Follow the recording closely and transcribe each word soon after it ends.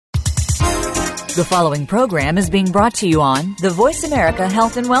The following program is being brought to you on the Voice America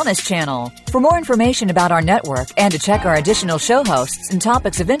Health and Wellness Channel. For more information about our network and to check our additional show hosts and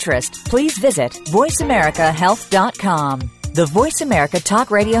topics of interest, please visit voiceamericahealth.com. The Voice America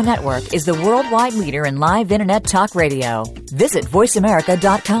Talk Radio Network is the worldwide leader in live Internet talk radio. Visit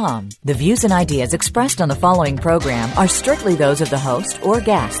voiceamerica.com. The views and ideas expressed on the following program are strictly those of the host or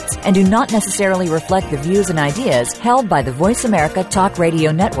guests and do not necessarily reflect the views and ideas held by the Voice America Talk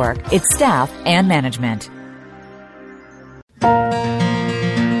Radio Network, its staff, and management.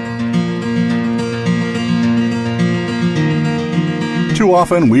 Too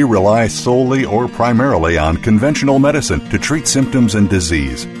often, we rely solely or primarily on conventional medicine to treat symptoms and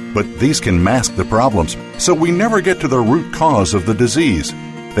disease. But these can mask the problems, so we never get to the root cause of the disease.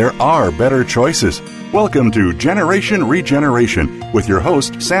 There are better choices. Welcome to Generation Regeneration with your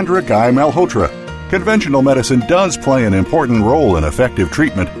host, Sandra Guy Malhotra. Conventional medicine does play an important role in effective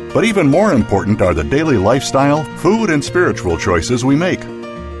treatment, but even more important are the daily lifestyle, food, and spiritual choices we make.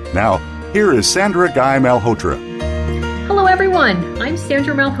 Now, here is Sandra Guy Malhotra. Hello everyone, I'm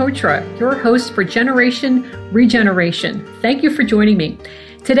Sandra Malhotra, your host for Generation Regeneration. Thank you for joining me.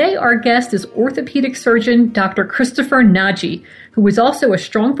 Today our guest is orthopedic surgeon Dr. Christopher Naji, who is also a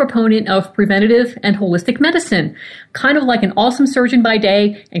strong proponent of preventative and holistic medicine, kind of like an awesome surgeon by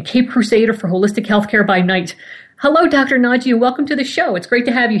day and Cape Crusader for holistic healthcare by night. Hello Dr. Naji and welcome to the show. It's great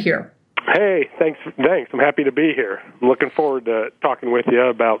to have you here. Hey, thanks. I'm happy to be here. I'm looking forward to talking with you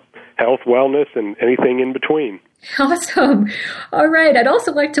about health, wellness, and anything in between. Awesome. All right. I'd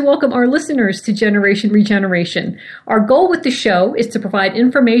also like to welcome our listeners to Generation Regeneration. Our goal with the show is to provide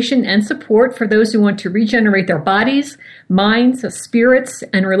information and support for those who want to regenerate their bodies, minds, spirits,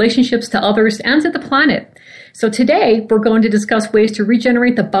 and relationships to others and to the planet. So today, we're going to discuss ways to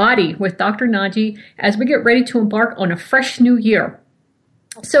regenerate the body with Dr. Naji as we get ready to embark on a fresh new year.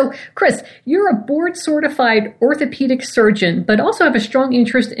 So, Chris, you're a board-certified orthopedic surgeon, but also have a strong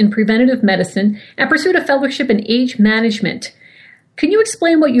interest in preventative medicine and pursued a fellowship in age management. Can you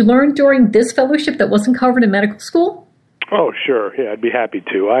explain what you learned during this fellowship that wasn't covered in medical school? Oh, sure. Yeah, I'd be happy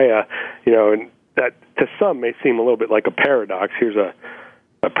to. And that to some may seem a little bit like a paradox. Here's a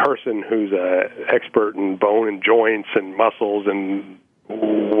person who's an expert in bone and joints and muscles, and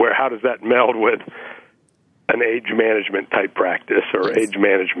how does that meld with an age management type practice or age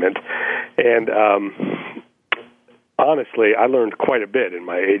management? And honestly, I learned quite a bit in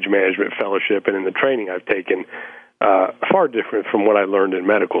my age management fellowship and in the training I've taken, far different from what I learned in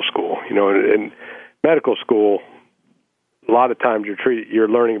medical school. You know, in medical school, a lot of times you're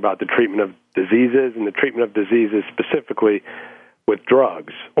learning about the treatment of diseases, and the treatment of diseases specifically with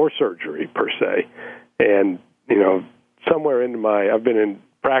drugs or surgery per se. And, you know, I've been in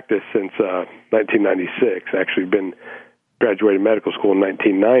practice since 1996. Actually, graduated medical school in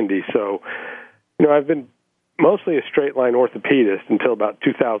 1990. So, you know, I've been mostly a straight line orthopedist until about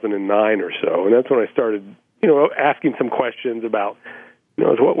 2009 or so, and that's when I started, you know, asking some questions about, you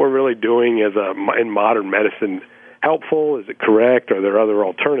know, is what we're really doing in modern medicine helpful? Is it correct? Are there other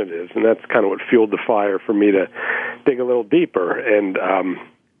alternatives? And that's kind of what fueled the fire for me to dig a little deeper. And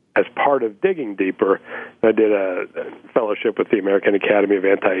as part of digging deeper, I did a fellowship with the American Academy of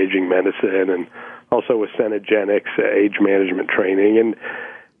Anti-Aging Medicine and also with Cenegenics, age management training, and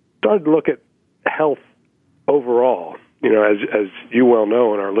started to look at health overall. You know, as you well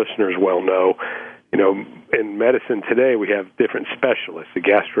know and our listeners well know, you know, in medicine today we have different specialists, a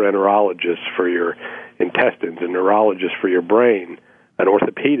gastroenterologist for your intestines, a neurologist for your brain, an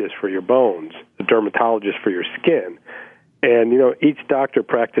orthopedist for your bones, a dermatologist for your skin. And, you know, each doctor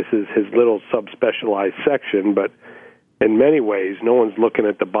practices his little subspecialized section, but in many ways, no one's looking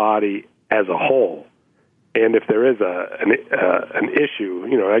at the body as a whole. And if there is an issue,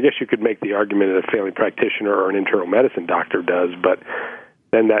 you know, I guess you could make the argument that a family practitioner or an internal medicine doctor does, but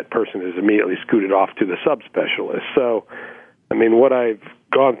then that person is immediately scooted off to the subspecialist. So, I mean, what I've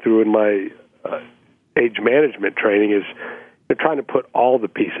gone through in my age management training is they're trying to put all the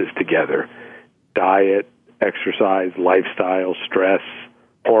pieces together: diet, exercise, lifestyle, stress,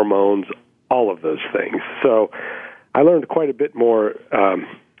 hormones, all of those things. So I learned quite a bit more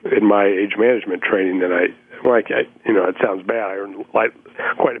in my age management training than you know, it sounds bad. I learned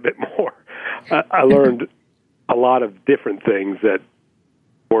quite a bit more. I learned a lot of different things that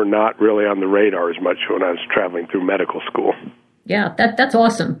were not really on the radar as much when I was traveling through medical school. Yeah, that's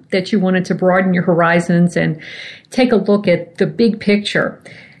awesome that you wanted to broaden your horizons and take a look at the big picture.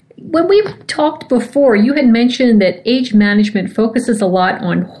 When we talked before, you had mentioned that age management focuses a lot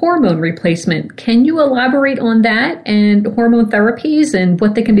on hormone replacement. Can you elaborate on that and hormone therapies and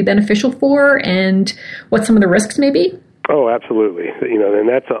what they can be beneficial for and what some of the risks may be? Oh, absolutely. And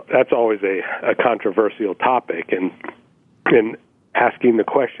that's always a controversial topic. And asking the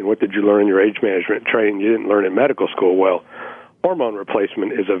question, what did you learn in your age management training you didn't learn in medical school? Well, hormone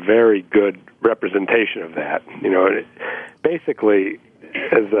replacement is a very good representation of that. Basically,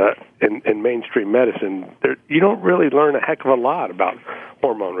 in mainstream medicine, you don't really learn a heck of a lot about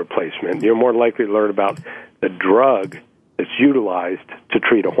hormone replacement. You're more likely to learn about the drug that's utilized to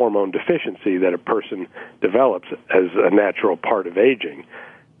treat a hormone deficiency that a person develops as a natural part of aging.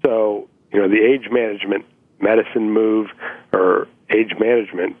 So, the age management medicine move or age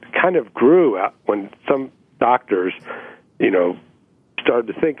management kind of grew out when some doctors,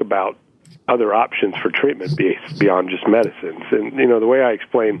 started to think about other options for treatment beyond just medicines. And, the way I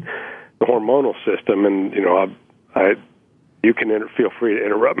explain the hormonal system, and, you can feel free to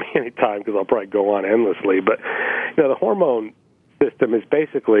interrupt me anytime because I'll probably go on endlessly. But, the hormone system is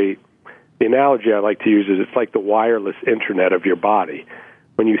basically, the analogy I like to use is it's like the wireless internet of your body.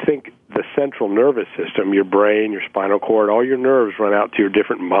 When you think the central nervous system, your brain, your spinal cord, all your nerves run out to your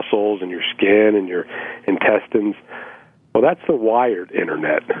different muscles and your skin and your intestines. Well, that's the wired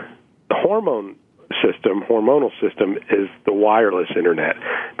internet. The hormonal system is the wireless internet,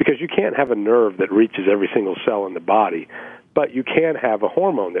 because you can't have a nerve that reaches every single cell in the body, but you can have a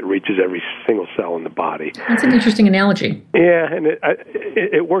hormone that reaches every single cell in the body. That's an interesting analogy. Yeah, and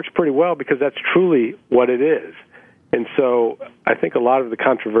it works pretty well because that's truly what it is. And so I think a lot of the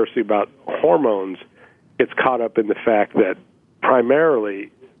controversy about hormones gets caught up in the fact that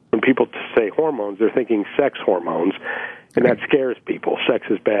primarily when people say hormones, they're thinking sex hormones, and that scares people. Sex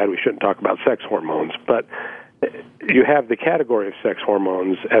is bad. We shouldn't talk about sex hormones. But you have the category of sex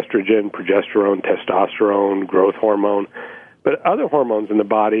hormones: estrogen, progesterone, testosterone, growth hormone. But other hormones in the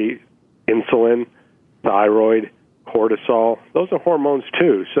body, insulin, thyroid, cortisol, those are hormones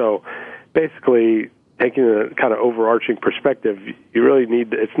too. So basically, taking a kind of overarching perspective, you really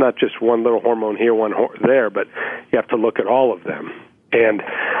need, it's not just one little hormone here, one there, but you have to look at all of them. And,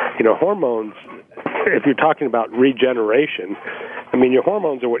 hormones, if you're talking about regeneration, your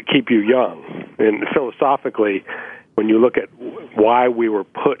hormones are what keep you young. And philosophically, when you look at why we were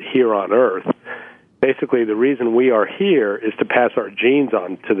put here on Earth, basically the reason we are here is to pass our genes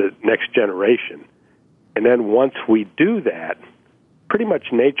on to the next generation. And then once we do that, pretty much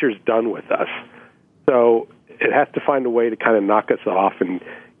nature's done with us. So it has to find a way to kind of knock us off and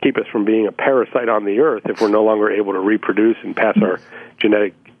keep us from being a parasite on the earth if we're no longer able to reproduce and pass our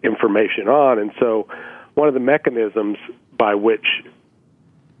genetic information on. And so one of the mechanisms by which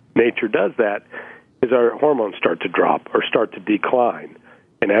nature does that is our hormones start to drop or start to decline.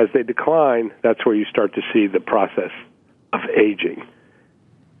 And as they decline, that's where you start to see the process of aging.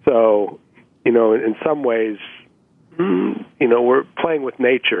 So, in some ways, we're playing with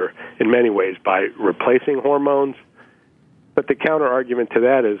nature in many ways by replacing hormones. But the counter-argument to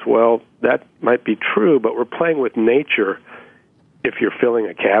that is, well, that might be true, but we're playing with nature if you're filling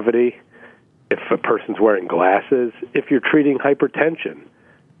a cavity, if a person's wearing glasses, if you're treating hypertension.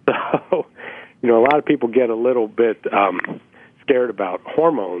 So, a lot of people get a little bit scared about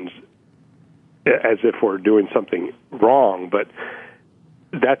hormones as if we're doing something wrong, but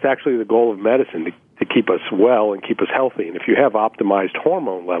that's actually the goal of medicine, to keep us well and keep us healthy. And if you have optimized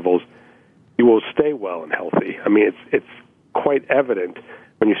hormone levels, you will stay well and healthy. It's quite evident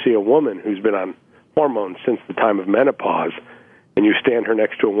when you see a woman who's been on hormones since the time of menopause, and you stand her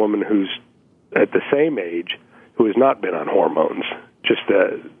next to a woman who's at the same age who has not been on hormones. Just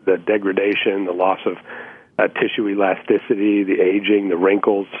the degradation, the loss of tissue elasticity, the aging, the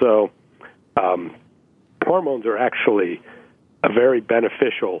wrinkles. So hormones are actually a very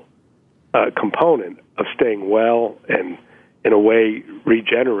beneficial component of staying well and, in a way,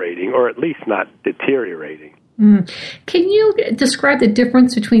 regenerating, or at least not deteriorating. Can you describe the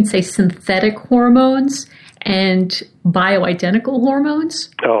difference between, say, synthetic hormones and bioidentical hormones?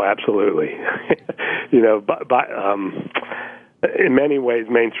 Oh, absolutely. In many ways,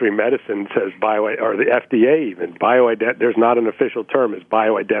 mainstream medicine says or the FDA even, there's not an official term as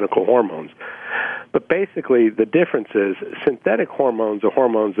bioidentical hormones. But basically, the difference is synthetic hormones are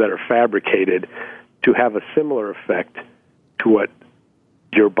hormones that are fabricated to have a similar effect to what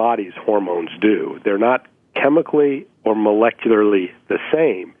your body's hormones do. They're not chemically or molecularly the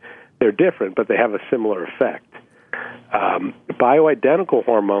same. They're different, but they have a similar effect. Bioidentical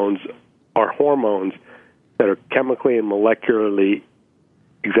hormones are hormones that are chemically and molecularly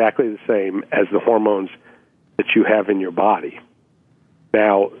exactly the same as the hormones that you have in your body.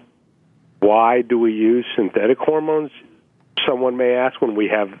 Now, why do we use synthetic hormones, someone may ask, when we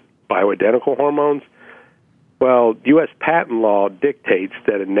have bioidentical hormones? Well, U.S. patent law dictates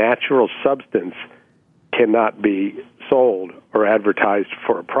that a natural substance cannot be sold or advertised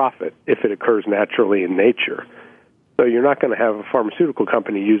for a profit if it occurs naturally in nature. So you're not going to have a pharmaceutical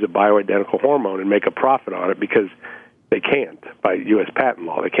company use a bioidentical hormone and make a profit on it because they can't by U.S. patent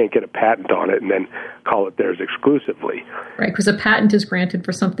law. They can't get a patent on it and then call it theirs exclusively. Right, because a patent is granted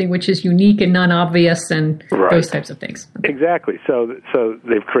for something which is unique and non-obvious and those types of things. Okay. Exactly. So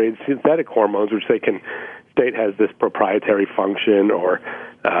they've created synthetic hormones, which they can state has this proprietary function. Or,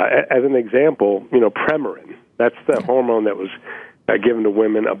 as an example, Premarin. That's the hormone that was given to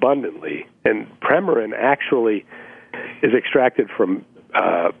women abundantly. And Premarin actually is extracted from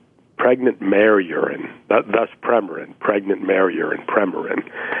pregnant mare urine, thus Premarin, pregnant mare urine, Premarin.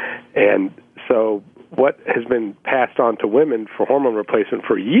 And so what has been passed on to women for hormone replacement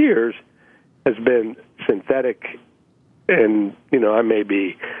for years has been synthetic, and, I may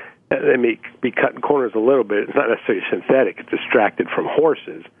be cutting corners a little bit. It's not necessarily synthetic. It's extracted from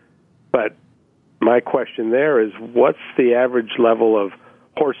horses. But my question there is, what's the average level of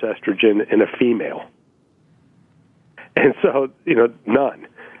horse estrogen in a female? And so, none.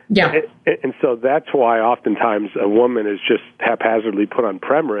 Yeah. And so that's why oftentimes a woman is just haphazardly put on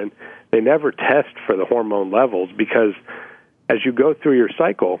Premarin. They never test for the hormone levels because as you go through your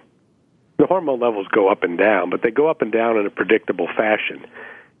cycle, the hormone levels go up and down, but they go up and down in a predictable fashion.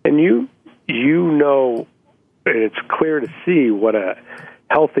 And you know, it's clear to see what a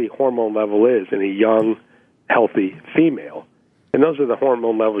healthy hormone level is in a young, healthy female. And those are the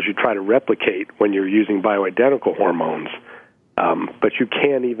hormone levels you try to replicate when you're using bioidentical hormones. But you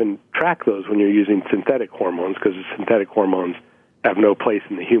can't even track those when you're using synthetic hormones because the synthetic hormones have no place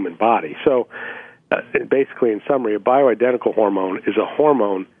in the human body. So basically, in summary, a bioidentical hormone is a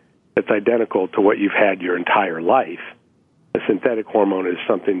hormone that's identical to what you've had your entire life. A synthetic hormone is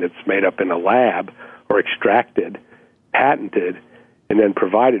something that's made up in a lab or extracted, patented, and then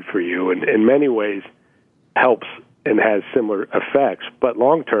provided for you, and in many ways helps and has similar effects, but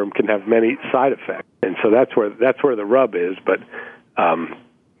long-term can have many side effects. And so that's where the rub is, but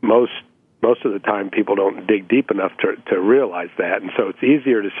most of the time people don't dig deep enough to realize that. And so it's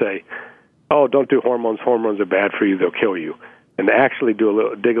easier to say, oh, don't do hormones. Hormones are bad for you. They'll kill you. And to actually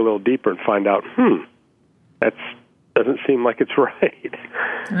dig a little deeper and find out, that doesn't seem like it's right.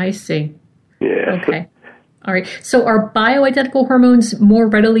 I see. Yeah. Okay. All right. So are bioidentical hormones more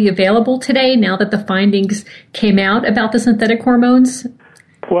readily available today now that the findings came out about the synthetic hormones?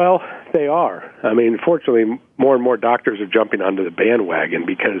 Well, they are. I mean, fortunately, more and more doctors are jumping onto the bandwagon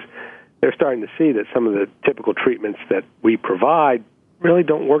because they're starting to see that some of the typical treatments that we provide really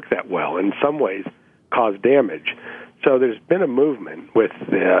don't work that well, in some ways cause damage. So there's been a movement with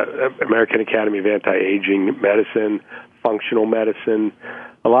the American Academy of Anti-Aging Medicine, functional medicine,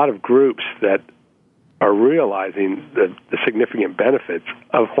 a lot of groups that are realizing the significant benefits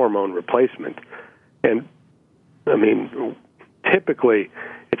of hormone replacement. And, I mean, typically,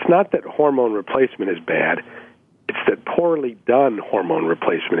 it's not that hormone replacement is bad. It's that poorly done hormone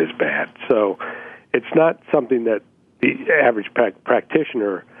replacement is bad. So it's not something that the average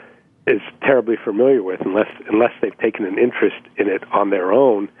practitioner is terribly familiar with unless they've taken an interest in it on their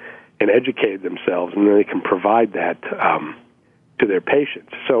own and educated themselves, and then they can provide that to their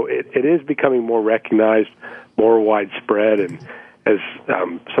patients. So it is becoming more recognized, more widespread, and as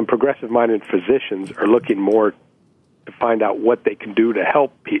some progressive-minded physicians are looking more to find out what they can do to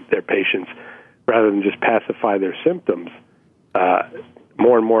help their patients rather than just pacify their symptoms,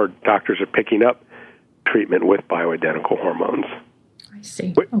 more and more doctors are picking up treatment with bioidentical hormones. I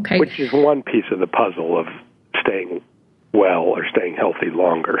see. Okay. Which is one piece of the puzzle of staying well or staying healthy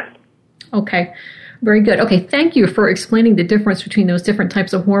longer. Okay. Very good. Okay, thank you for explaining the difference between those different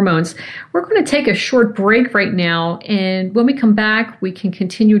types of hormones. We're going to take a short break right now, and when we come back, we can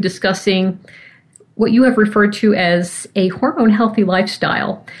continue discussing what you have referred to as a hormone-healthy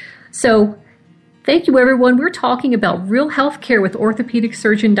lifestyle. So, thank you, everyone. We're talking about real health care with orthopedic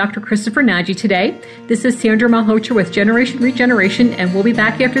surgeon Dr. Christopher Nagy today. This is Sandra Malhotra with Generation Regeneration, and we'll be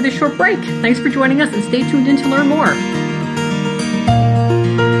back after this short break. Thanks for joining us, and stay tuned in to learn more.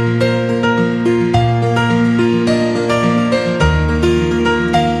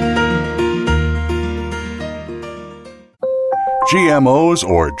 GMOs,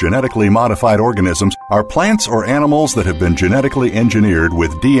 or genetically modified organisms, are plants or animals that have been genetically engineered with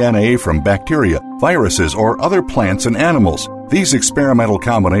DNA from bacteria, viruses, or other plants and animals. These experimental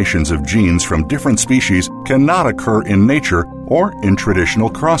combinations of genes from different species cannot occur in nature or in traditional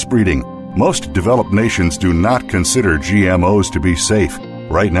crossbreeding. Most developed nations do not consider GMOs to be safe.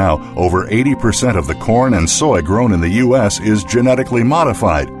 Right now, over 80% of the corn and soy grown in the U.S. is genetically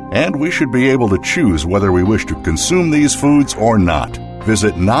modified, and we should be able to choose whether we wish to consume these foods or not.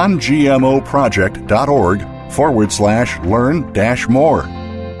 Visit nongmoproject.org www.hdtech.com/learn-more.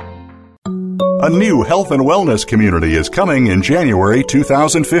 A new health and wellness community is coming in January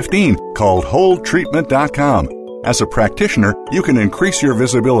 2015 called HoldTreatment.com. As a practitioner, you can increase your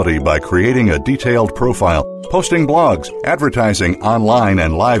visibility by creating a detailed profile, posting blogs, advertising online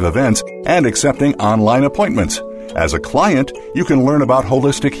and live events, and accepting online appointments. As a client, you can learn about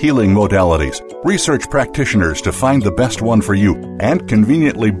holistic healing modalities, research practitioners to find the best one for you, and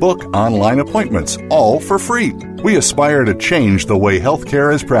conveniently book online appointments, all for free. We aspire to change the way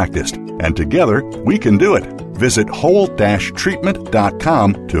healthcare is practiced, and together we can do it. Visit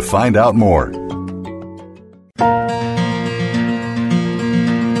whole-treatment.com to find out more.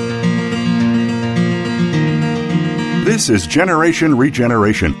 This is Generation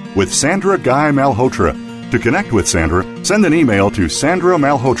Regeneration with Sandra Guy Malhotra. To connect with Sandra, send an email to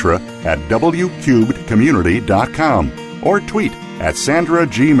sandramalhotra@wcubedcommunity.com or tweet at Sandra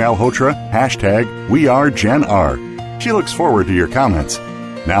G. Malhotra, #WeAreGenR. She looks forward to your comments.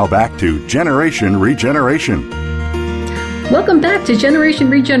 Now back to Generation Regeneration. Welcome back to Generation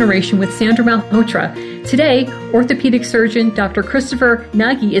Regeneration with Sandra Malhotra. Today, orthopedic surgeon Dr. Christopher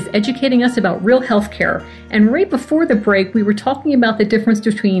Nagy is educating us about real healthcare. And right before the break, we were talking about the difference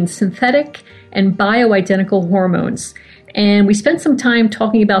between synthetic and bioidentical hormones. And we spent some time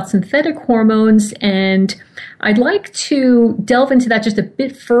talking about synthetic hormones, and I'd like to delve into that just a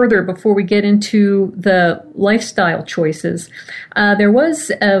bit further before we get into the lifestyle choices. There was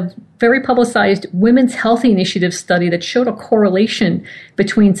a very publicized Women's Health Initiative study that showed a correlation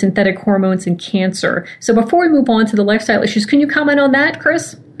between synthetic hormones and cancer. So before we move on to the lifestyle issues, can you comment on that,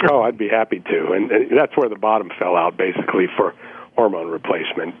 Chris? Oh, I'd be happy to. And that's where the bottom fell out, basically, for hormone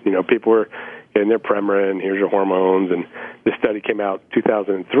replacement. You know, people were getting their Premarin, here's your hormones, and this study came out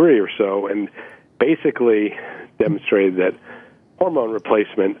 2003 or so, and basically demonstrated that hormone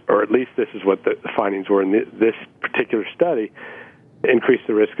replacement, or at least this is what the findings were in this particular study, increased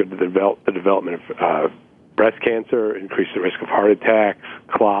the risk of the development of breast cancer, increased the risk of heart attacks,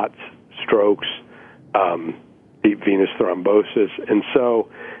 clots, strokes, deep venous thrombosis, and so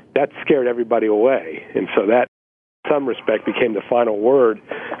that scared everybody away. And so that, in some respect, became the final word,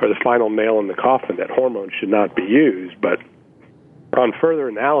 or the final nail in the coffin, that hormones should not be used. But on further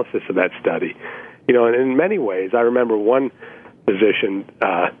analysis of that study, you know, and in many ways, I remember one physician,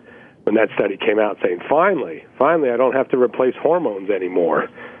 when that study came out, saying, finally, I don't have to replace hormones anymore.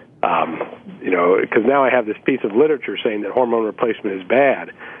 You know, because now I have this piece of literature saying that hormone replacement is bad.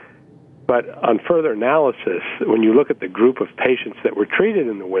 But on further analysis, when you look at the group of patients that were treated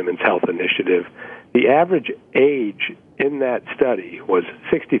in the Women's Health Initiative, the average age in that study was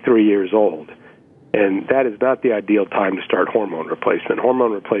 63 years old. And that is not the ideal time to start hormone replacement.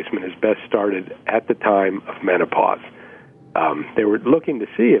 Hormone replacement is best started at the time of menopause. They were looking to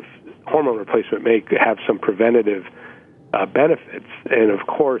see if hormone replacement may have some preventative benefits. And, of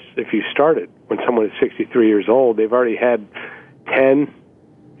course, if you start it when someone is 63 years old, they've already had 8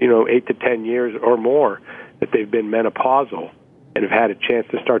 to 10 years or more that they've been menopausal and have had a chance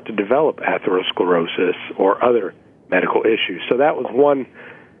to start to develop atherosclerosis or other medical issues. So that was one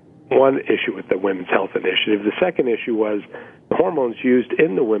issue with the Women's Health Initiative. The second issue was the hormones used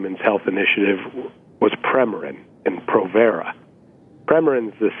in the Women's Health Initiative was Premarin and Provera.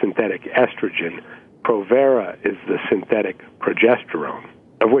 Premarin is the synthetic estrogen. Provera is the synthetic progesterone,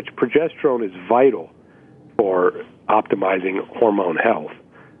 of which progesterone is vital for optimizing hormone health.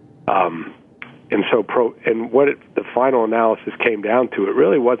 The final analysis came down to, it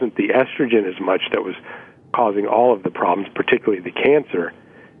really wasn't the estrogen as much that was causing all of the problems, particularly the cancer.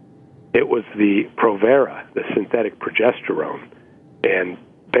 It was the Provera, the synthetic progesterone. And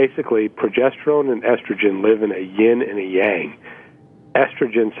basically, progesterone and estrogen live in a yin and a yang.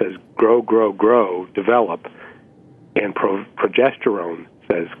 Estrogen says grow, grow, grow, develop, and progesterone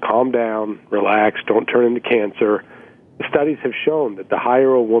says calm down, relax, don't turn into cancer. The studies have shown that the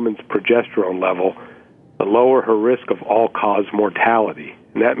higher a woman's progesterone level, the lower her risk of all-cause mortality.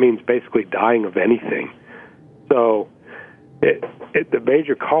 And that means basically dying of anything. So the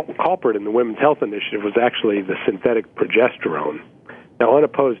major culprit in the Women's Health Initiative was actually the synthetic progesterone. Now,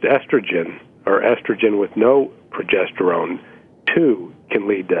 unopposed estrogen, or estrogen with no progesterone, too, can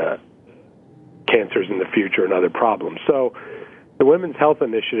lead to cancers in the future and other problems. So the Women's Health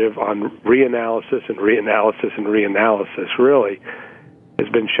Initiative on reanalysis and reanalysis and reanalysis really has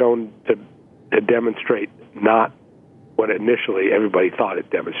been shown to demonstrate not what initially everybody thought it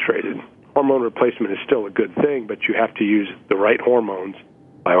demonstrated. Hormone replacement is still a good thing, but you have to use the right hormones,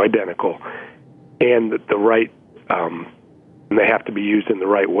 bioidentical, and the right, and they have to be used in the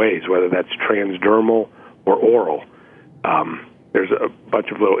right ways, whether that's transdermal or oral. There's a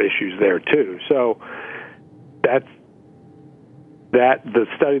bunch of little issues there, too. So the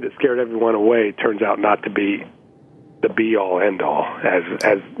study that scared everyone away turns out not to be the be-all, end-all. As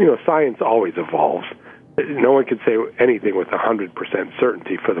science always evolves. No one can say anything with 100%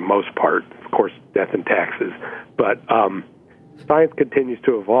 certainty for the most part. Of course, death and taxes. But science continues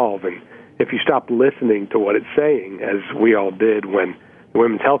to evolve, and if you stop listening to what it's saying, as we all did when the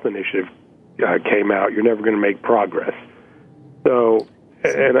Women's Health Initiative came out, you're never going to make progress. So,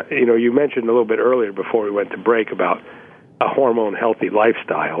 and you mentioned a little bit earlier before we went to break about a hormone-healthy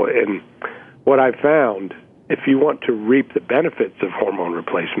lifestyle. And what I found, if you want to reap the benefits of hormone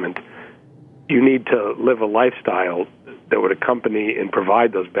replacement, you need to live a lifestyle that would accompany and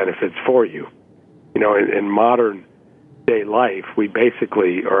provide those benefits for you. In modern day life, we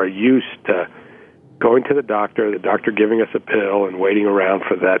basically are used to going to the doctor giving us a pill and waiting around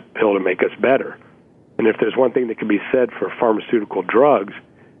for that pill to make us better. And if there's one thing that can be said for pharmaceutical drugs,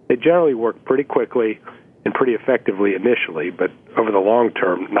 they generally work pretty quickly and pretty effectively initially, but over the long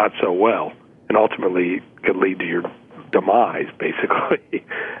term, not so well, and ultimately could lead to your demise, basically.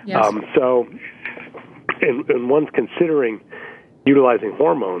 Yes. So, and one's considering utilizing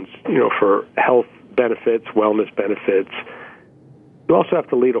hormones, for health benefits, wellness benefits. You also have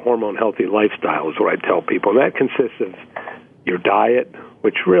to lead a hormone-healthy lifestyle, is what I tell people, and that consists of your diet,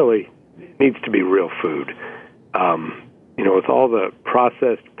 which really needs to be real food. With all the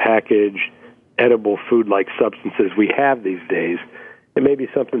processed, packaged, edible food-like substances we have these days, it may be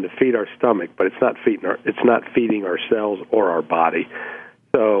something to feed our stomach, but it's not feeding our cells or our body.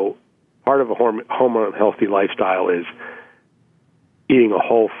 So part of a hormone-healthy lifestyle is eating a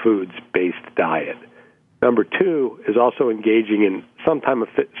whole foods-based diet. Number two is also engaging in some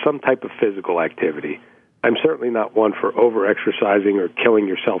type of physical activity. I'm certainly not one for over-exercising or killing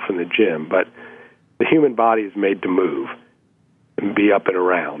yourself in the gym, but the human body is made to move and be up and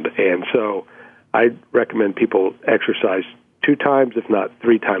around. And so I recommend people exercise 2 times, if not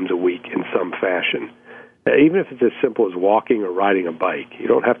 3 times a week in some fashion. Even if it's as simple as walking or riding a bike. You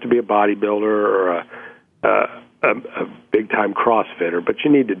don't have to be a bodybuilder or a big-time CrossFitter, but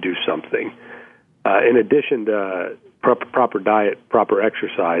you need to do something. In addition to proper diet, proper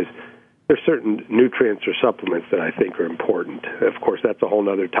exercise, there's certain nutrients or supplements that I think are important. Of course, that's a whole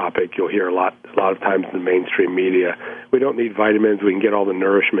other topic. You'll hear a lot of times in the mainstream media. We don't need vitamins. We can get all the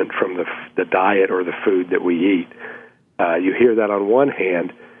nourishment from the diet or the food that we eat. You hear that on one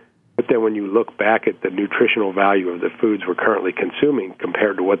hand, but then when you look back at the nutritional value of the foods we're currently consuming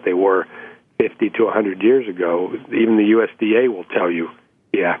compared to what they were 50 to 100 years ago, even the USDA will tell you,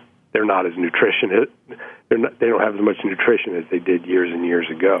 they're not as nutritious. They don't have as much nutrition as they did years and years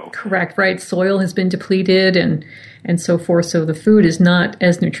ago. Correct, right. Soil has been depleted and so forth, so the food is not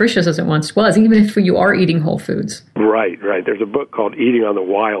as nutritious as it once was, even if you are eating whole foods. Right. There's a book called Eating on the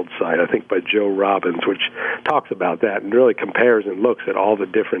Wild Side, I think by Joe Robbins, which talks about that and really compares and looks at all the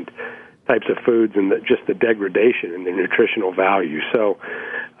different types of foods and just the degradation in their nutritional value. So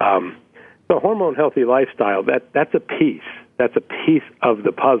the hormone-healthy lifestyle, that's a piece. That's a piece of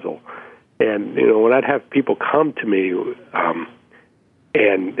the puzzle. And, when I'd have people come to me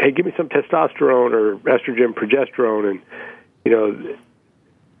and, hey, give me some testosterone or estrogen, progesterone,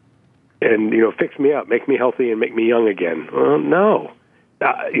 and fix me up, make me healthy and make me young again. Well, no.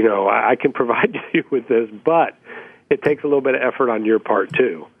 I can provide you with this, but it takes a little bit of effort on your part,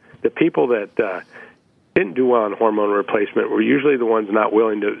 too. The people that didn't do well on hormone replacement were usually the ones not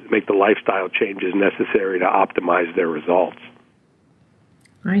willing to make the lifestyle changes necessary to optimize their results.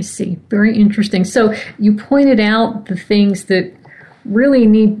 I see. Very interesting. So you pointed out the things that really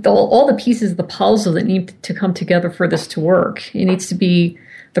need, all the pieces of the puzzle that need to come together for this to work. It needs to be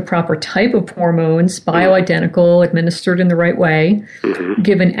the proper type of hormones, bioidentical, administered in the right way,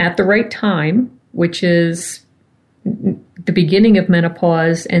 given at the right time, which is the beginning of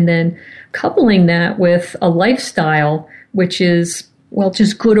menopause, and then coupling that with a lifestyle which is,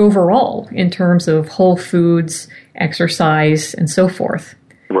 just good overall in terms of whole foods, exercise, and so forth.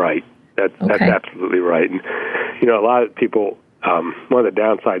 Right. That's absolutely right. And, a lot of people, one of the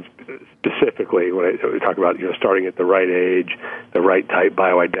downsides specifically when we talk about, starting at the right age, the right type,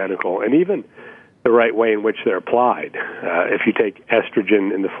 bioidentical, and even the right way in which they're applied. If you take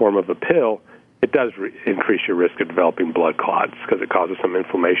estrogen in the form of a pill, it does increase your risk of developing blood clots because it causes some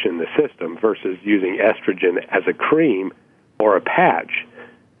inflammation in the system versus using estrogen as a cream or a patch.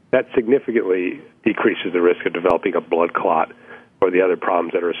 That significantly decreases the risk of developing a blood clot or the other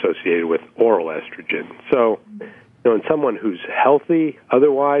problems that are associated with oral estrogen. So, in someone who's healthy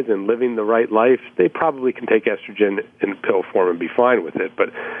otherwise and living the right life, they probably can take estrogen in pill form and be fine with it. But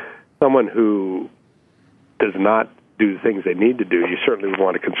someone who does not do the things they need to do, you certainly would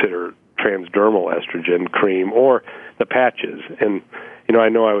want to consider transdermal estrogen cream or the patches. And, I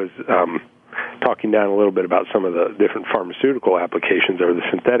know I was talking down a little bit about some of the different pharmaceutical applications or the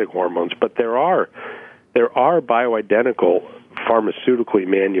synthetic hormones, but there are bioidentical pharmaceutically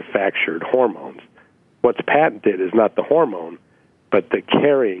manufactured hormones. What's patented is not the hormone, but the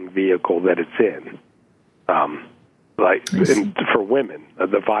carrying vehicle that it's in. For women,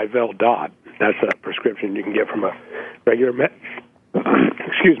 the Vivel Dot, that's a prescription you can get from a regular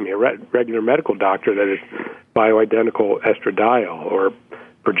regular medical doctor that is bioidentical estradiol or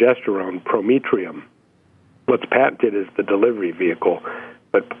progesterone, prometrium. What's patented is the delivery vehicle,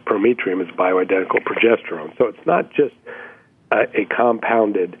 but prometrium is bioidentical progesterone. So it's not just a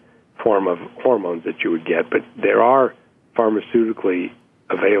compounded form of hormones that you would get, but there are pharmaceutically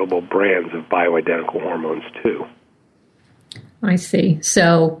available brands of bioidentical hormones too. I see.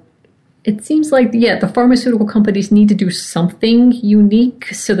 So it seems like, the pharmaceutical companies need to do something unique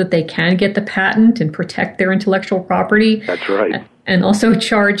so that they can get the patent and protect their intellectual property. That's right. And also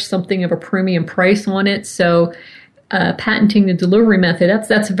charge something of a premium price on it. So patenting the delivery method,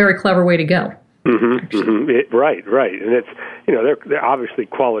 that's a very clever way to go. Right. And it's, they're obviously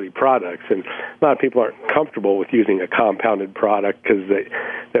quality products, and a lot of people aren't comfortable with using a compounded product because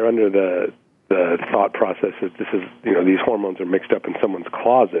they're under the thought process that this is, these hormones are mixed up in someone's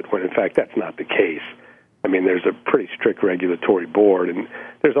closet, when in fact that's not the case. I mean, there's a pretty strict regulatory board, and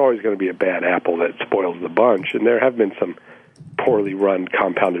there's always going to be a bad apple that spoils the bunch, and there have been some poorly run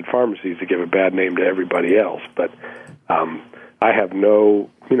compounded pharmacies that give a bad name to everybody else, but I have no,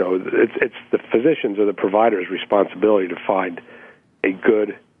 it's the physicians or the provider's responsibility to find a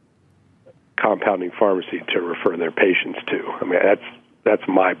good compounding pharmacy to refer their patients to. I mean, that's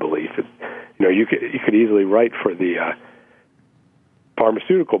my belief. You could easily write for the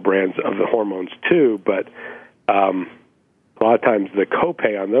pharmaceutical brands of the hormones too, but a lot of times the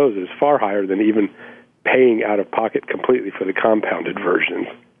copay on those is far higher than even paying out of pocket completely for the compounded versions.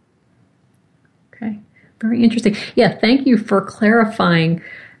 Okay. Very interesting. Yeah, thank you for clarifying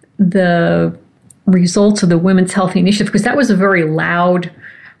the results of the Women's Health Initiative, because that was a very loud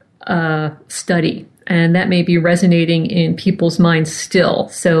study, and that may be resonating in people's minds still.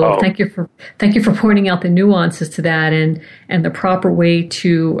 So thank you for pointing out the nuances to that and the proper way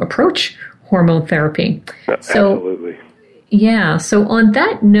to approach hormone therapy. Absolutely. Yeah, so on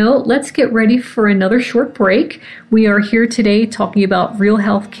that note, let's get ready for another short break. We are here today talking about real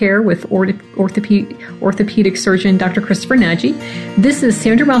health care with orthopedic surgeon Dr. Christopher Nagy. This is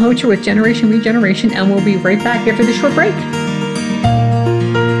Sandra Malhotra with Generation Regeneration, and we'll be right back after this short break.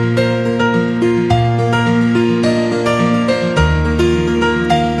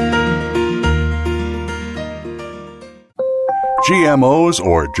 GMOs,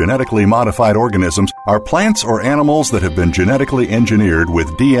 or genetically modified organisms, are plants or animals that have been genetically engineered with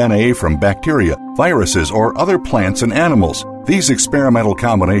DNA from bacteria, viruses, or other plants and animals. These experimental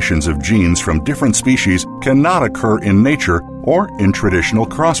combinations of genes from different species cannot occur in nature or in traditional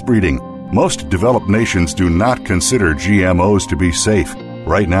crossbreeding. Most developed nations do not consider GMOs to be safe.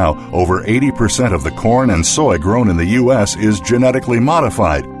 Right now, over 80% of the corn and soy grown in the U.S. is genetically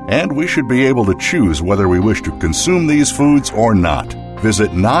modified, and we should be able to choose whether we wish to consume these foods or not. Visit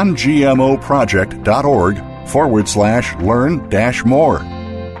nongmoproject.org/learn-more.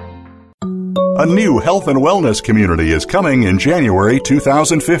 A new health and wellness community is coming in January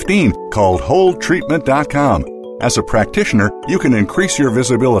 2015 called WholeTreatment.com. As a practitioner, you can increase your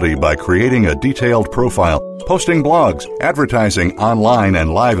visibility by creating a detailed profile, posting blogs, advertising online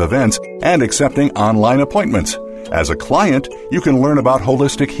and live events, and accepting online appointments. As a client, you can learn about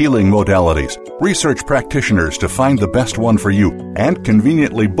holistic healing modalities, research practitioners to find the best one for you, and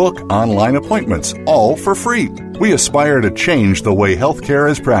conveniently book online appointments, all for free. We aspire to change the way healthcare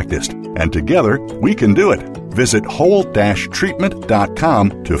is practiced, and together we can do it. Visit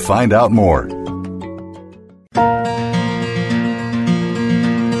whole-treatment.com to find out more.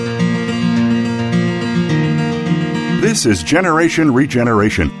 This is Generation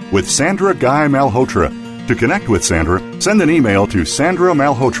Regeneration with Sandra Guy Malhotra. To connect with Sandra, send an email to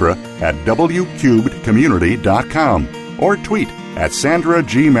sandramalhotra@wcubedcommunity.com or tweet at Sandra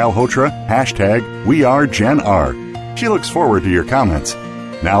G. Malhotra, #WeAreGenR. She looks forward to your comments.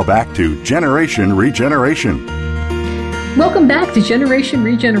 Now back to Generation Regeneration. Welcome back to Generation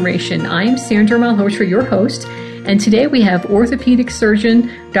Regeneration. I'm Sandra Malhotra, your host, and today we have orthopedic surgeon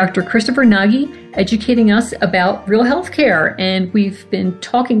Dr. Christopher Nagy educating us about real health care. And we've been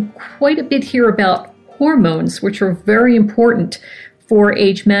talking quite a bit here about hormones, which are very important for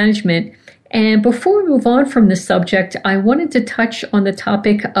age management. And before we move on from this subject, I wanted to touch on the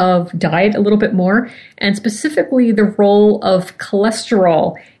topic of diet a little bit more, and specifically the role of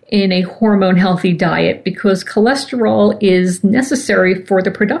cholesterol in a hormone-healthy diet because cholesterol is necessary for the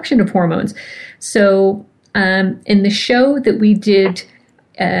production of hormones. So in the show that we did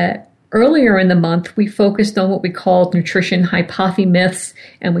earlier in the month, we focused on what we called nutrition hypothy-myths,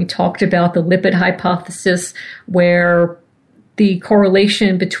 and we talked about the lipid hypothesis, where the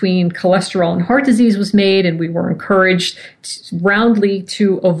correlation between cholesterol and heart disease was made, and we were encouraged roundly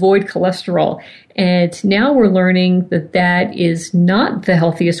to avoid cholesterol. And now we're learning that that is not the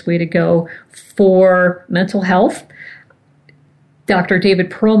healthiest way to go for mental health. Dr.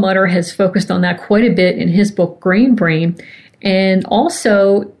 David Perlmutter has focused on that quite a bit in his book, Grain Brain. And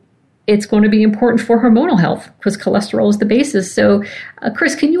also, it's going to be important for hormonal health because cholesterol is the basis. So,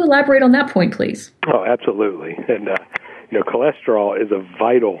 Chris, can you elaborate on that point, please? Oh, absolutely. And, cholesterol is a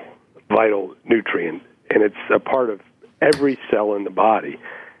vital nutrient, and it's a part of every cell in the body.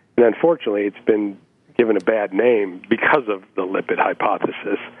 And unfortunately, it's been given a bad name because of the lipid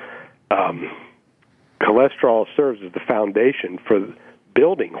hypothesis. Cholesterol serves as the foundation for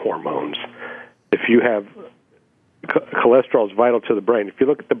building hormones. If you have cholesterol is vital to the brain. If you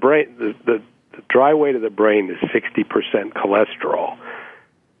look at the brain, the dry weight of the brain is 60% cholesterol.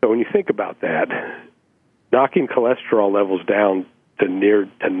 So when you think about that, knocking cholesterol levels down to near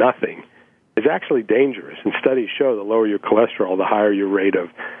to nothing is actually dangerous. And studies show the lower your cholesterol, the higher your rate of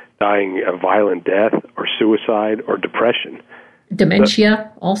dying a violent death or suicide or depression.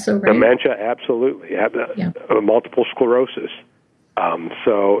 Dementia also, right? Dementia, absolutely. Multiple sclerosis. And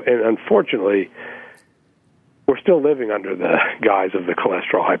unfortunately, we're still living under the guise of the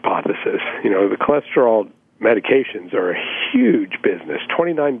cholesterol hypothesis. The cholesterol medications are a huge business,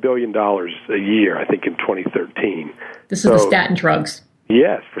 $29 billion a year, I think, in 2013. This is the statin drugs.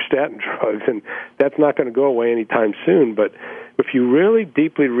 Yes, for statin drugs, and that's not going to go away anytime soon. But if you really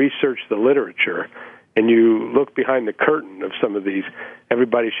deeply research the literature and you look behind the curtain of some of these,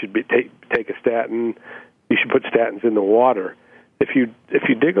 everybody should take a statin, you should put statins in the water. If you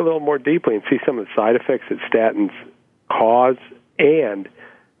dig a little more deeply and see some of the side effects that statins cause and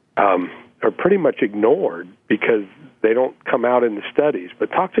are pretty much ignored because they don't come out in the studies,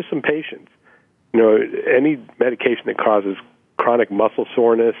 but talk to some patients. Any medication that causes chronic muscle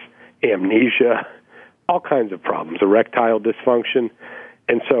soreness, amnesia, all kinds of problems, erectile dysfunction.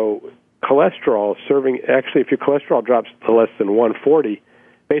 And so cholesterol if your cholesterol drops to less than 140,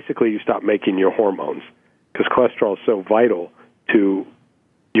 basically you stop making your hormones because cholesterol is so vital to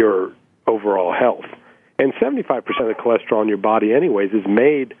your overall health. And 75% of the cholesterol in your body anyways is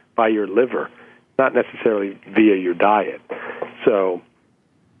made by your liver, not necessarily via your diet. So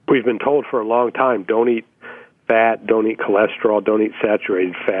we've been told for a long time, don't eat fat, don't eat cholesterol, don't eat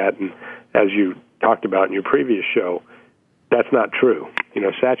saturated fat. And as you talked about in your previous show, that's not true.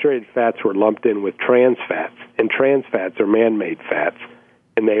 Saturated fats were lumped in with trans fats, and trans fats are man-made fats,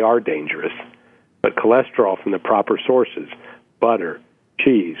 and they are dangerous. But cholesterol from the proper sources, butter,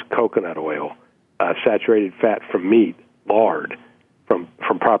 cheese, coconut oil, saturated fat from meat, lard, from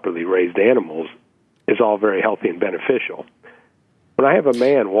properly raised animals, is all very healthy and beneficial. When I have a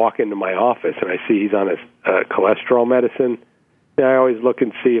man walk into my office and I see he's on a cholesterol medicine, I always look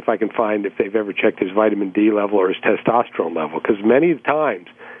and see if I can find if they've ever checked his vitamin D level or his testosterone level, because many times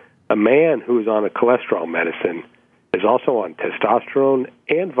a man who is on a cholesterol medicine is also on testosterone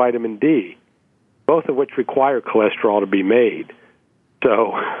and vitamin D, both of which require cholesterol to be made.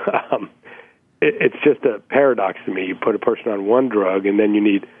 So it's just a paradox to me. You put a person on one drug, and then you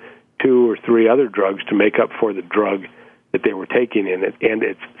need 2 or 3 other drugs to make up for the drug that they were taking and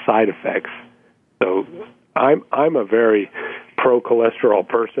its side effects. So I'm a very pro-cholesterol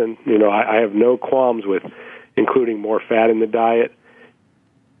person. I have no qualms with including more fat in the diet,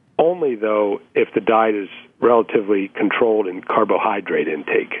 only, though, if the diet is relatively controlled in carbohydrate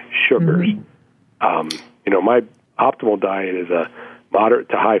intake, sugars. Mm-hmm. My optimal diet is a moderate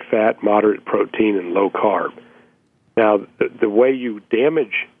to high fat, moderate protein, and low carb. Now, the way you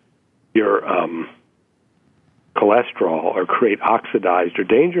damage your cholesterol or create oxidized or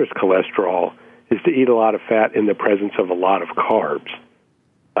dangerous cholesterol is to eat a lot of fat in the presence of a lot of carbs.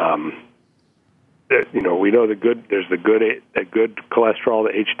 We know there's the good cholesterol,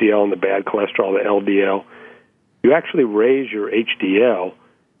 the HDL, and the bad cholesterol, the LDL. You actually raise your HDL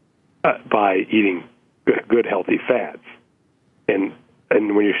by eating good healthy fats. And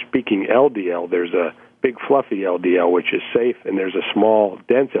when you're speaking LDL, there's a big fluffy LDL, which is safe, and there's a small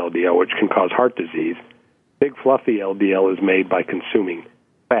dense LDL, which can cause heart disease. Big fluffy LDL is made by consuming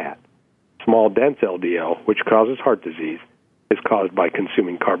fat. Small dense LDL, which causes heart disease, is caused by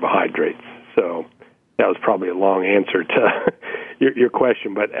consuming carbohydrates. So that was probably a long answer to your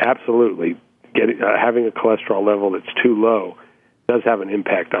question, but absolutely, having a cholesterol level that's too low does have an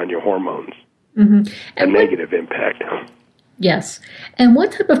impact on your hormones, Mm-hmm. a negative impact. Yes. And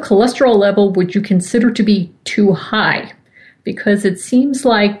what type of cholesterol level would you consider to be too high? Because it seems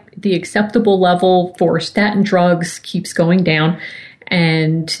like the acceptable level for statin drugs keeps going down.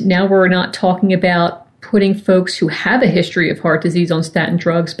 And now we're not talking about putting folks who have a history of heart disease on statin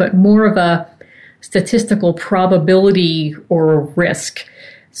drugs, but more of a statistical probability or risk.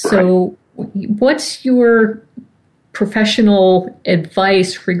 So what's your professional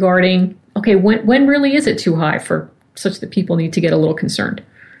advice regarding, okay, when really is it too high for such that people need to get a little concerned?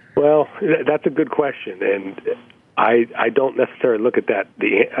 Well, that's a good question, and I don't necessarily look at that.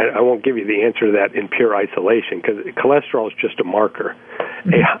 I won't give you the answer to that in pure isolation, because cholesterol is just a marker.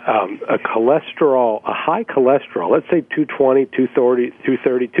 Mm-hmm. A high cholesterol, let's say 220, 230,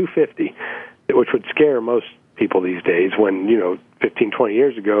 250, which would scare most people these days when, 15, 20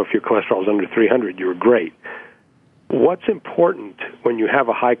 years ago, if your cholesterol is under 300, you were great. What's important when you have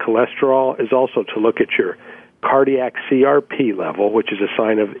a high cholesterol is also to look at your cardiac CRP level, which is a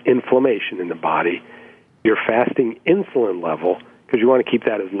sign of inflammation in the body, your fasting insulin level, because you want to keep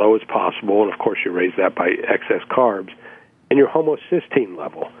that as low as possible, and of course you raise that by excess carbs, and your homocysteine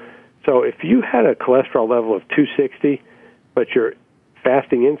level. So if you had a cholesterol level of 260, but your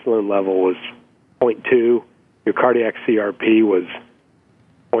fasting insulin level was 0.2, your cardiac CRP was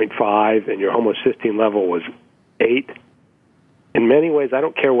 0.5, and your homocysteine level was 8, in many ways I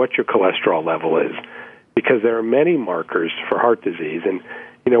don't care what your cholesterol level is, because there are many markers for heart disease, and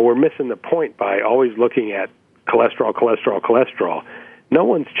we're missing the point by always looking at cholesterol. No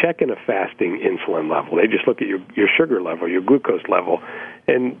one's checking a fasting insulin level. They just look at your sugar level, your glucose level.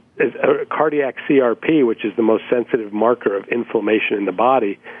 And cardiac CRP, which is the most sensitive marker of inflammation in the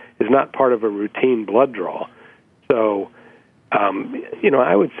body, is not part of a routine blood draw. So,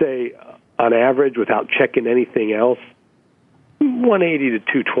 I would say on average, without checking anything else, 180 to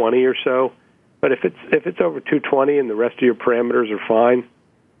 220 or so. But if it's over 220 and the rest of your parameters are fine,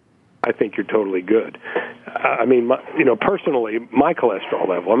 I think you're totally good. Personally, my cholesterol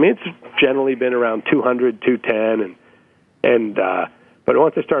level, it's generally been around 200, 210, but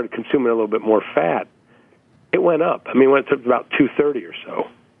once I started consuming a little bit more fat, it went up. It went to about 230 or so.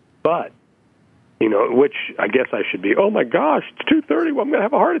 But, which I guess I should be, oh my gosh, it's 230, well, I'm going to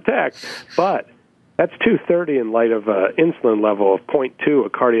have a heart attack. But that's 230 in light of an insulin level of 0.2, a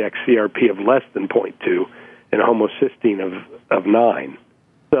cardiac CRP of less than 0.2, and a homocysteine of 9.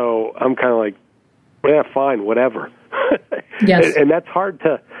 So I'm kind of like, yeah, fine, whatever. Yes. And that's hard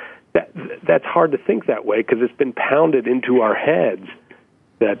to think that way, because it's been pounded into our heads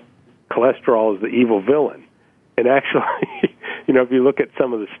that cholesterol is the evil villain. And actually, if you look at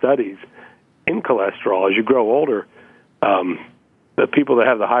some of the studies in cholesterol, as you grow older, the people that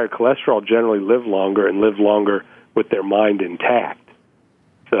have the higher cholesterol generally live longer with their mind intact.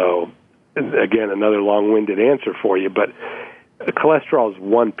 So, again, another long-winded answer for you, but cholesterol is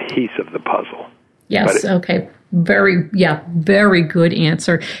one piece of the puzzle. Yes, okay. Very good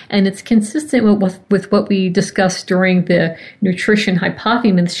answer. And it's consistent with what we discussed during the Nutrition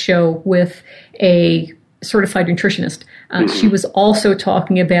Hypothesis show with a certified nutritionist. She was also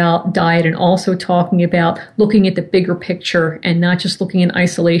talking about diet and also talking about looking at the bigger picture and not just looking in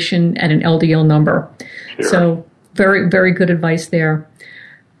isolation at an LDL number. Sure. So very, very good advice there.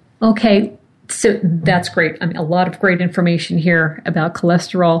 Okay. So that's great. A lot of great information here about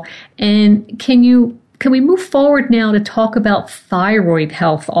cholesterol. And can we move forward now to talk about thyroid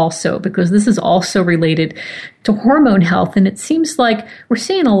health also, because this is also related to hormone health, and it seems like we're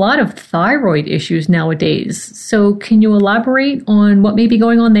seeing a lot of thyroid issues nowadays. So can you elaborate on what may be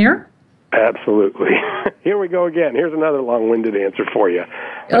going on there? Absolutely. Here we go again. Here's another long-winded answer for you.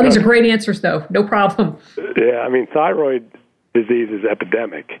 Oh, these are great answers, though. No problem. Yeah, thyroid disease is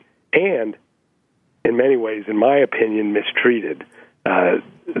epidemic, and in many ways, in my opinion, mistreated.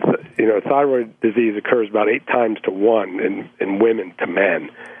 Thyroid disease occurs about 8 times to 1 in women to men.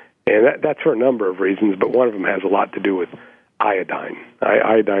 And that's for a number of reasons, but one of them has a lot to do with iodine.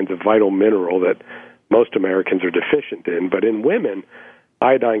 Iodine's a vital mineral that most Americans are deficient in. But in women,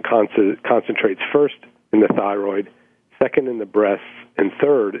 iodine concentrates first in the thyroid, second in the breasts, and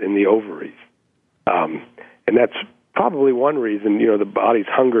third in the ovaries. And that's probably one reason, the body's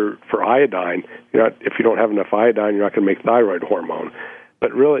hunger for iodine. If you don't have enough iodine, you're not going to make thyroid hormone.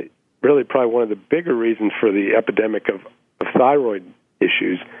 But really probably one of the bigger reasons for the epidemic of thyroid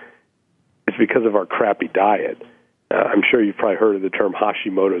issues is because of our crappy diet. I'm sure you've probably heard of the term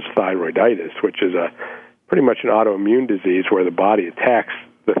Hashimoto's thyroiditis, which is pretty much an autoimmune disease where the body attacks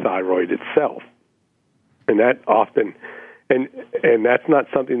the thyroid itself. And that often, and that's not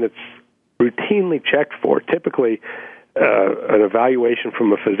something that's routinely checked for. Typically, an evaluation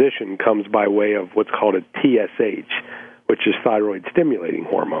from a physician comes by way of what's called a TSH, which is thyroid stimulating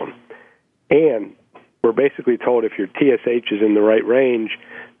hormone. And we're basically told if your TSH is in the right range,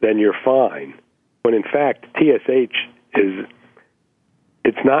 then you're fine. When in fact, TSH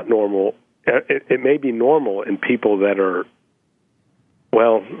it's not normal. It may be normal in people that are,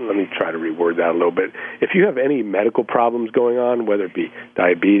 well, let me try to reword that a little bit. If you have any medical problems going on, whether it be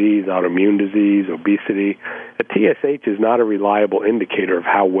diabetes, autoimmune disease, obesity, a TSH is not a reliable indicator of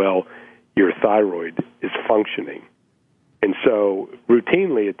how well your thyroid is functioning. And so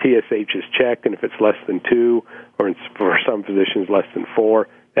routinely a TSH is checked, and if it's less than 2, or for some physicians less than 4,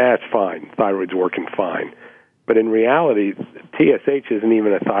 that's fine. Thyroid's working fine. But in reality, TSH isn't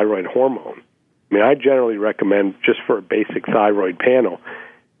even a thyroid hormone. I mean, I generally recommend, just for a basic thyroid panel,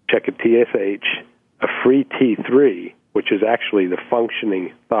 check a TSH, a free T3, which is actually the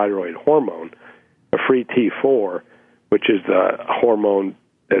functioning thyroid hormone, a free T4, which is the hormone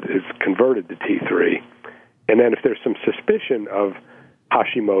that is converted to T3. And then if there's some suspicion of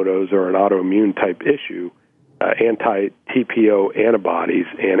Hashimoto's or an autoimmune type issue, anti-TPO antibodies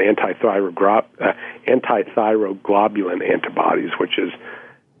and anti-thyroglobulin antibodies, which is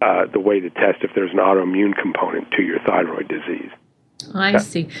the way to test if there's an autoimmune component to your thyroid disease. I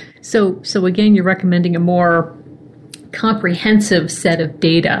see. So again, you're recommending a more comprehensive set of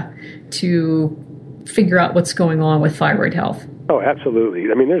data to figure out what's going on with thyroid health. Oh,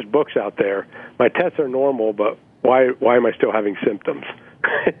 absolutely. I mean, there's books out there. My tests are normal, but why am I still having symptoms?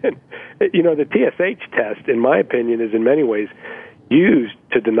 You know, the TSH test, in my opinion, is in many ways used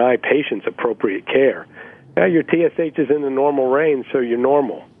to deny patients appropriate care. Now, your TSH is in the normal range, so you're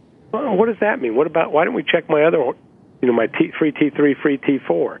normal. Well, what does that mean? Why don't we check my other, my free T3, free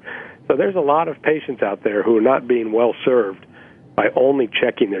T4? So there's a lot of patients out there who are not being well served by only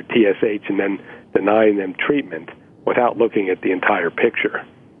checking their TSH and then denying them treatment without looking at the entire picture.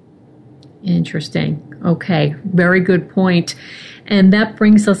 Interesting. Okay, very good point. And that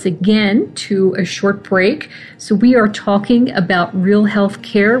brings us again to a short break. So we are talking about real health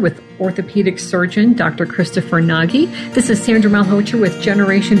care with orthopedic surgeon Dr. Christopher Nagy. This is Sandra Malhotra with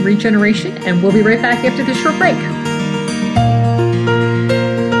Generation Regeneration, and we'll be right back after this short break.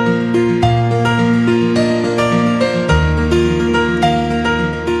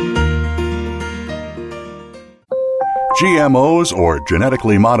 GMOs, or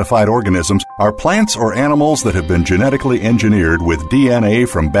genetically modified organisms, are plants or animals that have been genetically engineered with DNA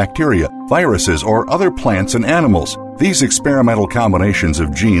from bacteria, viruses, or other plants and animals. These experimental combinations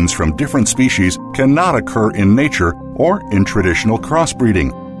of genes from different species cannot occur in nature or in traditional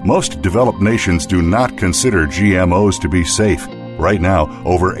crossbreeding. Most developed nations do not consider GMOs to be safe. Right now,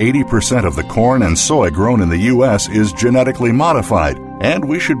 over 80% of the corn and soy grown in the U.S. is genetically modified, and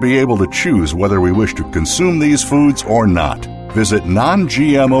we should be able to choose whether we wish to consume these foods or not. Visit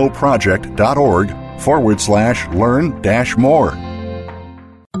nongmoproject.org/learn-more.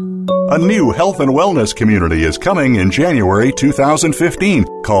 A new health and wellness community is coming in January 2015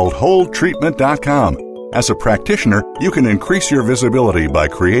 called WholeTreatment.com. As a practitioner, you can increase your visibility by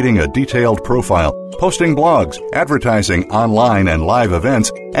creating a detailed profile, posting blogs, advertising online and live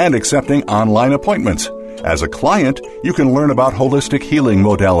events, and accepting online appointments. As a client, you can learn about holistic healing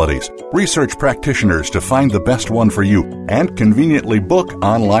modalities, research practitioners to find the best one for you, and conveniently book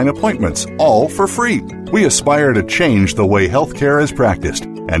online appointments, all for free. We aspire to change the way healthcare is practiced,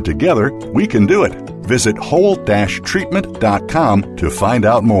 and together we can do it. Visit whole-treatment.com to find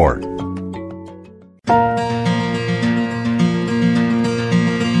out more.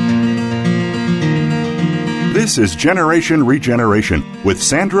 This is Generation Regeneration with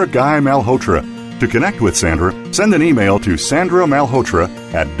Sandra Guy Malhotra. To connect with Sandra, send an email to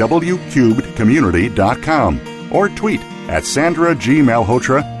sandramalhotra@wcubedcommunity.com or tweet at Sandra G.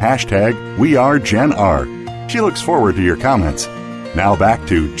 Malhotra, #WeAreGenR. She looks forward to your comments. Now back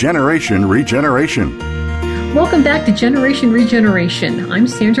to Generation Regeneration. Welcome back to Generation Regeneration. I'm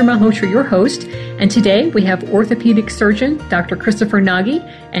Sandra Malhotra, your host, and today we have orthopedic surgeon Dr. Christopher Nagy,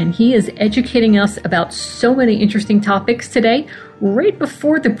 and he is educating us about so many interesting topics today. Right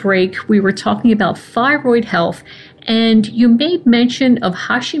before the break, we were talking about thyroid health, and you made mention of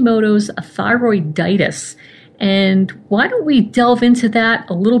Hashimoto's thyroiditis. And why don't we delve into that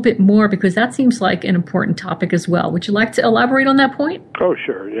a little bit more, because that seems like an important topic as well. Would you like to elaborate on that point? Oh,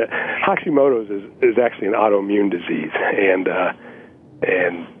 sure. Yeah. Hashimoto's is actually an autoimmune disease, and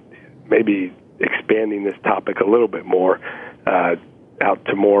maybe expanding this topic a little bit more out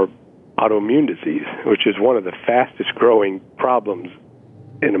to more autoimmune disease, which is one of the fastest growing problems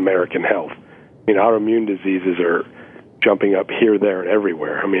in American health. I mean, autoimmune diseases are jumping up here, there, and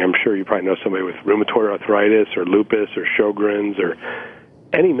everywhere. I mean, I'm sure you probably know somebody with rheumatoid arthritis or lupus or Sjogren's or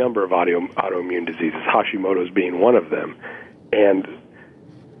any number of autoimmune diseases, Hashimoto's being one of them. And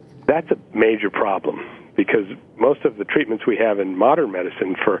that's a major problem because most of the treatments we have in modern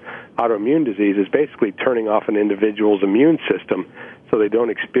medicine for autoimmune disease is basically turning off an individual's immune system so they don't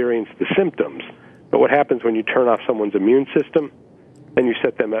experience the symptoms. But what happens when you turn off someone's immune system? Then you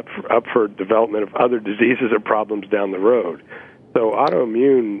set them up for development of other diseases or problems down the road. So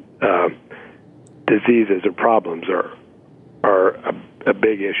autoimmune diseases or problems are a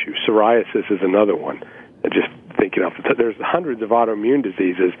big issue. Psoriasis is another one. Just thinking off the top, there's hundreds of autoimmune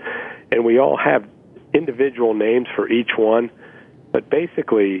diseases, and we all have individual names for each one, but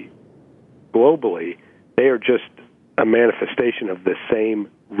basically, globally, they are just a manifestation of the same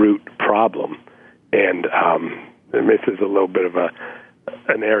root problem. And this is a little bit of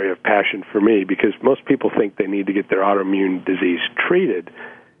an area of passion for me because most people think they need to get their autoimmune disease treated,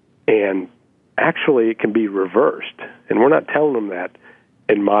 and actually it can be reversed. And we're not telling them that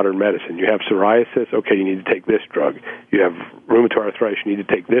in modern medicine. You have psoriasis, okay, you need to take this drug. You have rheumatoid arthritis, you need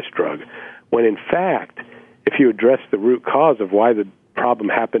to take this drug. When in fact, if you address the root cause of why the problem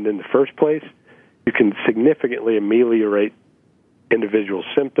happened in the first place, you can significantly ameliorate individual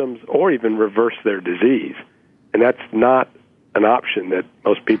symptoms or even reverse their disease. And that's not an option that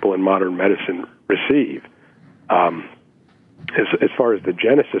most people in modern medicine receive. As far as the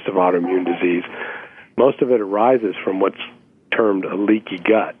genesis of autoimmune disease, most of it arises from what's termed a leaky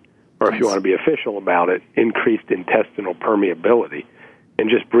gut, or if you want to be official about it, increased intestinal permeability. And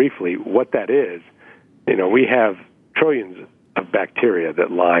just briefly, what that is, we have trillions of bacteria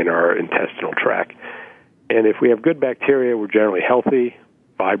that line our intestinal tract. And if we have good bacteria, we're generally healthy,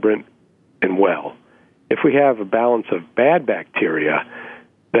 vibrant, and well. If we have a balance of bad bacteria,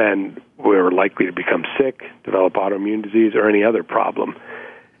 then we're likely to become sick, develop autoimmune disease, or any other problem.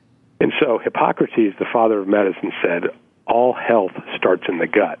 And so Hippocrates, the father of medicine, said, all health starts in the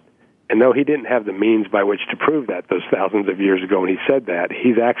gut. And though he didn't have the means by which to prove that those thousands of years ago when he said that,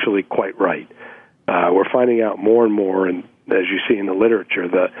 he's actually quite right. We're finding out more and more, and as you see in the literature,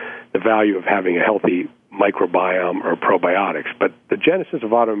 the value of having a healthy microbiome or probiotics. But the genesis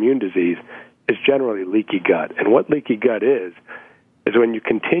of autoimmune disease is generally leaky gut. And what leaky gut is when you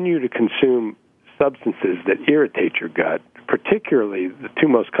continue to consume substances that irritate your gut, particularly the two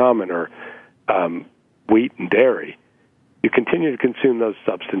most common are wheat and dairy. You continue to consume those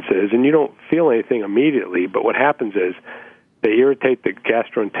substances, and you don't feel anything immediately, but what happens is they irritate the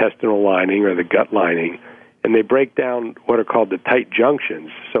gastrointestinal lining or the gut lining, and they break down what are called the tight junctions.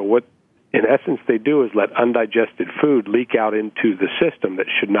 So what, in essence, they do is let undigested food leak out into the system that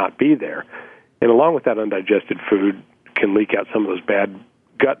should not be there. And along with that undigested food can leak out some of those bad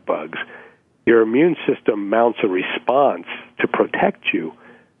gut bugs. Your immune system mounts a response to protect you,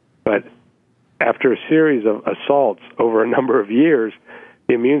 but after a series of assaults over a number of years,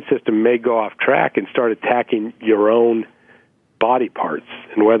 the immune system may go off track and start attacking your own body parts.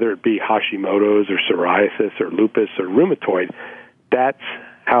 And whether it be Hashimoto's or psoriasis or lupus or rheumatoid, that's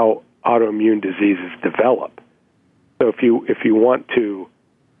how autoimmune diseases develop. So if you want to,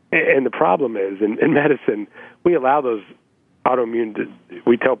 and the problem is, in medicine, we allow those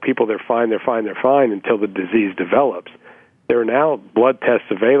we tell people they're fine until the disease develops. There are now blood tests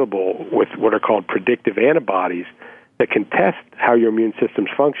available with what are called predictive antibodies that can test how your immune system's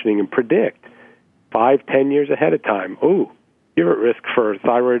functioning and predict 5-10 years ahead of time, you're at risk for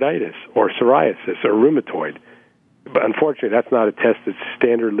thyroiditis or psoriasis or rheumatoid. But unfortunately, that's not a test that's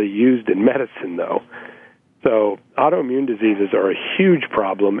standardly used in medicine, though. So autoimmune diseases are a huge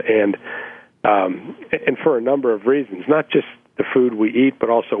problem, and for a number of reasons, not just the food we eat, but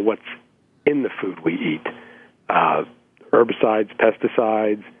also what's in the food we eat. Herbicides,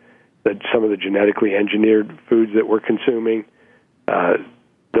 pesticides, some of the genetically engineered foods that we're consuming,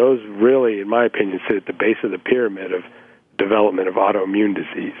 those really, in my opinion, sit at the base of the pyramid of development of autoimmune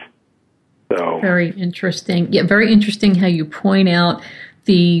disease. So very interesting. Yeah, very interesting how you point out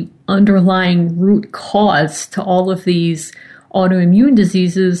the underlying root cause to all of these autoimmune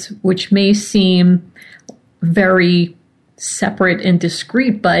diseases, which may seem very separate and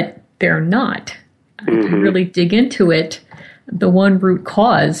discrete, but they're not. If you really dig into it, the one root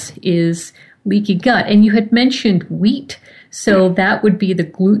cause is leaky gut. And you had mentioned wheat, so that would be the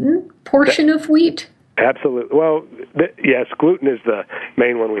gluten portion of wheat? Absolutely. Well, yes, gluten is the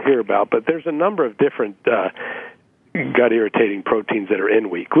main one we hear about, but there's a number of different gut-irritating proteins that are in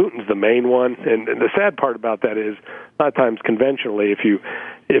wheat. Gluten's the main one, and the sad part about that is a lot of times conventionally, if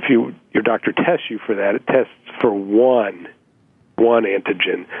your doctor tests you for that, it tests for one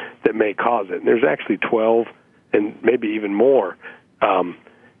antigen that may cause it. And there's actually 12 and maybe even more.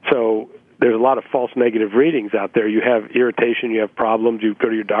 So there's a lot of false negative readings out there. You have irritation, you have problems, you go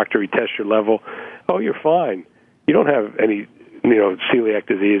to your doctor, he tests your level. Oh, you're fine. You don't have any, celiac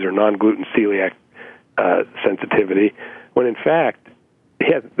disease or non-gluten celiac sensitivity, when in fact,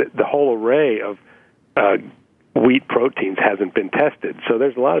 he has the whole array of wheat proteins hasn't been tested. So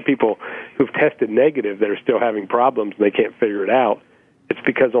there's a lot of people who've tested negative that are still having problems and they can't figure it out. It's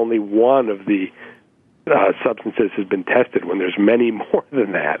because only one of the substances has been tested when there's many more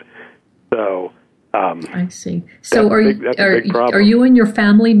than that. So I see. So are you and your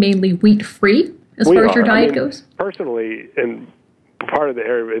family mainly wheat-free as far as your diet goes? Personally, and part of the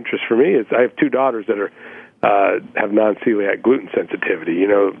area of interest for me is I have two daughters that are have non-celiac gluten sensitivity,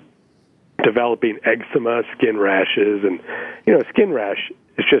 developing eczema, skin rashes, and, skin rash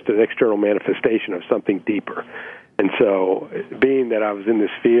is just an external manifestation of something deeper. And so being that I was in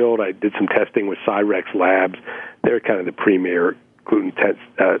this field, I did some testing with Cyrex Labs. They're kind of the premier gluten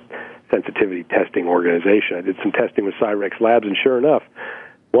sensitivity testing organization. I did some testing with Cyrex Labs, and sure enough,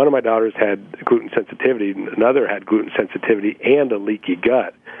 one of my daughters had gluten sensitivity, another had gluten sensitivity and a leaky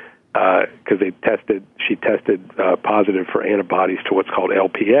gut, because she tested positive for antibodies to what's called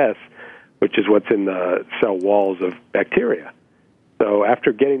LPS, which is what's in the cell walls of bacteria. So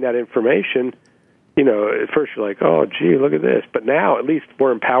after getting that information, at first you're like, oh, gee, look at this. But now at least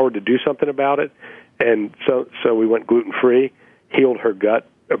we're empowered to do something about it. And so we went gluten-free, healed her gut,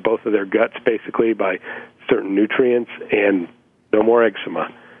 both of their guts basically by certain nutrients, and no more eczema.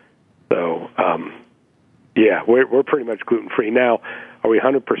 So, we're pretty much gluten-free. Now, are we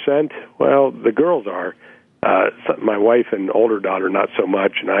 100%? Well, the girls are. My wife and older daughter, not so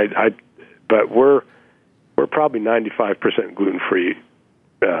much. And but we're probably 95% gluten-free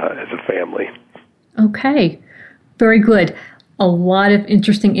as a family. Okay, very good. A lot of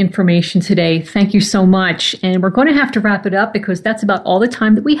interesting information today. Thank you so much. And we're going to have to wrap it up because that's about all the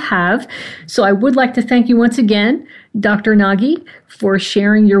time that we have. So I would like to thank you once again, Dr. Nagy, for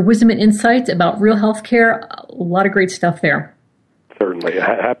sharing your wisdom and insights about real healthcare. A lot of great stuff there. Certainly.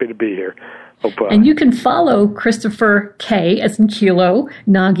 Happy to be here. And you can follow Christopher K, as in Kilo,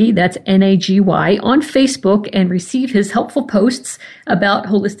 Nagy, that's Nagy, on Facebook and receive his helpful posts about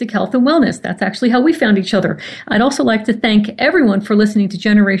holistic health and wellness. That's actually how we found each other. I'd also like to thank everyone for listening to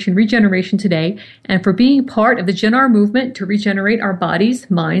Generation Regeneration today and for being part of the Gen R movement to regenerate our bodies,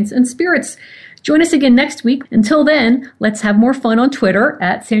 minds, and spirits. Join us again next week. Until then, let's have more fun on Twitter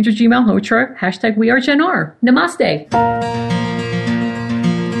at Sandra G. Malhotra, #WeAreGenR. Namaste.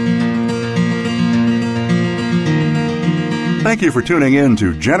 Thank you for tuning in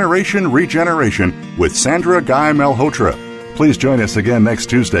to Generation Regeneration with Sandra Guy Malhotra. Please join us again next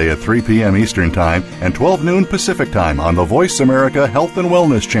Tuesday at 3 p.m. Eastern Time and 12 noon Pacific Time on the Voice America Health and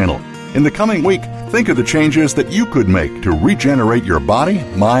Wellness Channel. In the coming week, think of the changes that you could make to regenerate your body,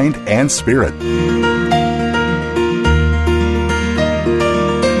 mind, and spirit.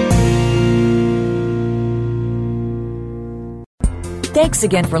 Thanks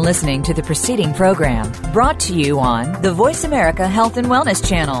again for listening to the preceding program, brought to you on the Voice America Health and Wellness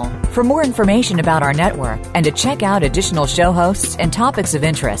Channel. For more information about our network and to check out additional show hosts and topics of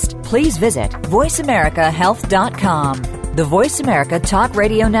interest, please visit voiceamericahealth.com. The Voice America Talk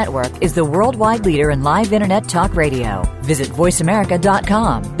Radio Network is the worldwide leader in live Internet talk radio. Visit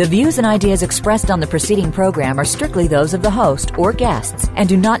voiceamerica.com. The views and ideas expressed on the preceding program are strictly those of the host or guests and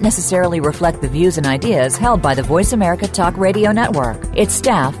do not necessarily reflect the views and ideas held by the Voice America Talk Radio Network, its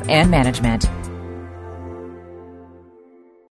staff, and management.